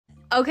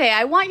Okay,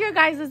 I want your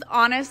guys'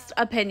 honest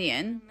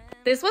opinion.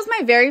 This was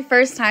my very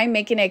first time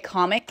making a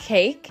Comet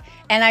cake,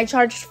 and I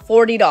charged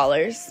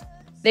 $40.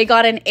 They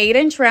got an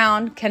 8-inch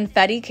round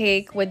confetti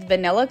cake with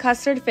vanilla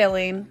custard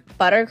filling,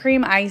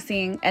 buttercream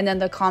icing, and then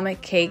the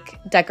Comet cake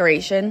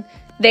decoration.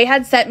 They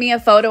had sent me a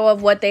photo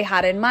of what they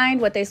had in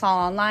mind, what they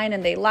saw online,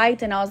 and they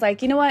liked. And I was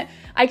like, you know what?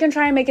 I can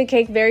try and make a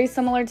cake very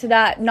similar to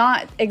that.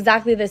 Not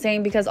exactly the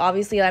same because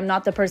obviously I'm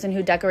not the person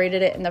who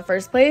decorated it in the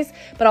first place,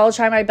 but I'll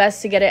try my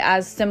best to get it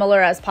as similar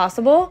as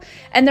possible.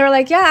 And they're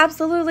like, yeah,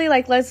 absolutely.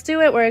 Like, let's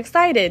do it. We're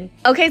excited.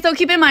 Okay, so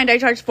keep in mind, I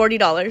charged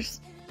 $40.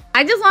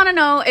 I just want to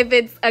know if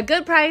it's a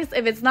good price,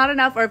 if it's not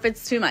enough, or if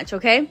it's too much,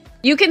 okay?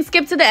 You can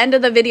skip to the end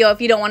of the video if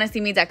you don't want to see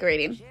me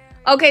decorating.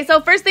 Okay, so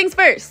first things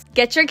first,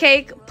 get your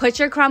cake, put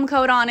your crumb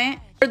coat on it.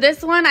 For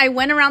this one, I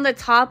went around the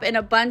top in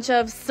a bunch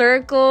of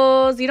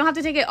circles. You don't have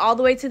to take it all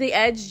the way to the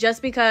edge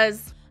just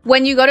because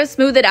when you go to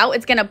smooth it out,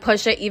 it's gonna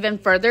push it even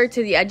further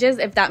to the edges,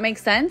 if that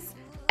makes sense.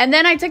 And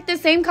then I took the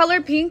same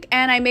color pink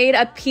and I made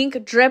a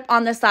pink drip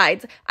on the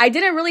sides. I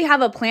didn't really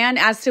have a plan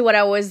as to what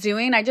I was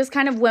doing. I just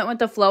kind of went with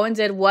the flow and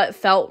did what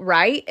felt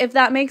right, if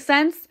that makes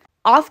sense.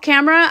 Off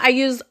camera, I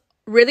used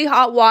really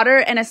hot water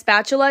and a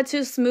spatula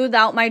to smooth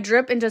out my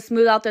drip and to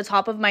smooth out the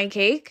top of my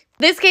cake.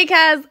 This cake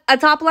has a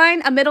top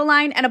line, a middle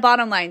line, and a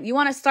bottom line. You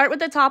want to start with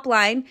the top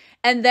line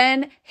and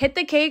then hit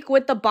the cake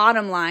with the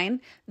bottom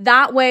line.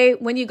 That way,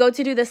 when you go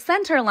to do the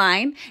center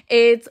line,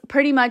 it's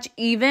pretty much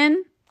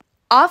even.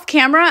 Off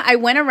camera, I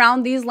went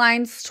around these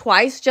lines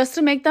twice just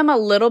to make them a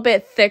little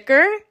bit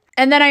thicker.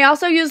 And then I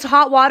also used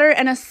hot water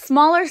and a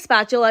smaller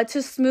spatula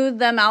to smooth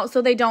them out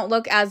so they don't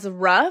look as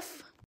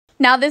rough.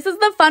 Now, this is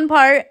the fun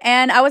part,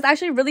 and I was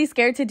actually really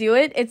scared to do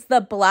it. It's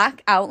the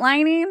black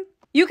outlining.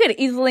 You could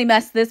easily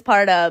mess this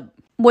part up,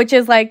 which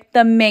is like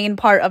the main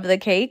part of the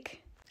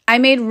cake. I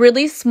made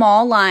really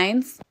small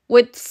lines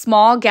with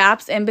small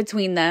gaps in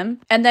between them.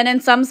 And then in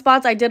some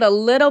spots, I did a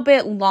little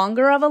bit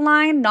longer of a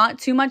line, not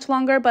too much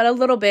longer, but a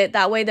little bit.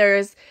 That way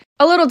there's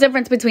a little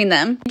difference between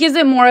them. It gives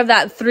it more of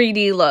that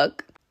 3D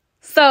look.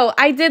 So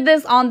I did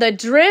this on the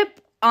drip,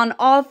 on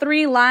all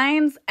 3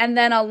 lines, and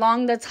then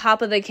along the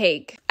top of the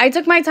cake. I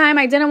took my time.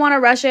 I didn't want to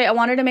rush it. I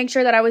wanted to make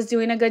sure that I was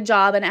doing a good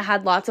job and it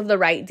had lots of the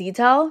right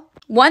detail.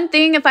 One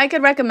thing, if I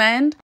could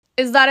recommend,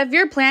 is that if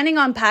you're planning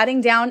on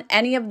patting down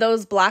any of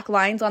those black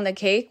lines on the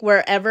cake,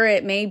 wherever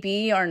it may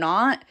be or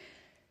not,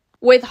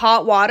 with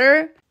hot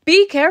water,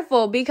 be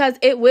careful because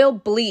it will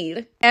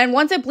bleed. And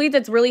once it bleeds,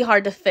 it's really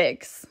hard to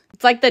fix.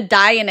 It's like the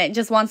dye in it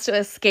just wants to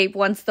escape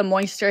once the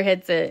moisture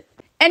hits it.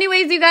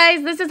 Anyways, you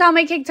guys, this is how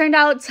my cake turned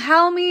out.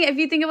 Tell me if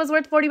you think it was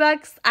worth 40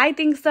 bucks. I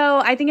think so.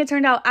 I think it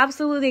turned out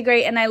absolutely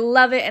great and I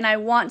love it and I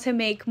want to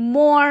make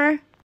more.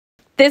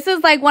 This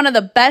is like one of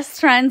the best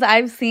trends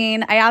I've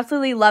seen. I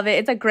absolutely love it.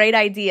 It's a great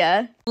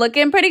idea.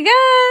 Looking pretty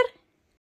good.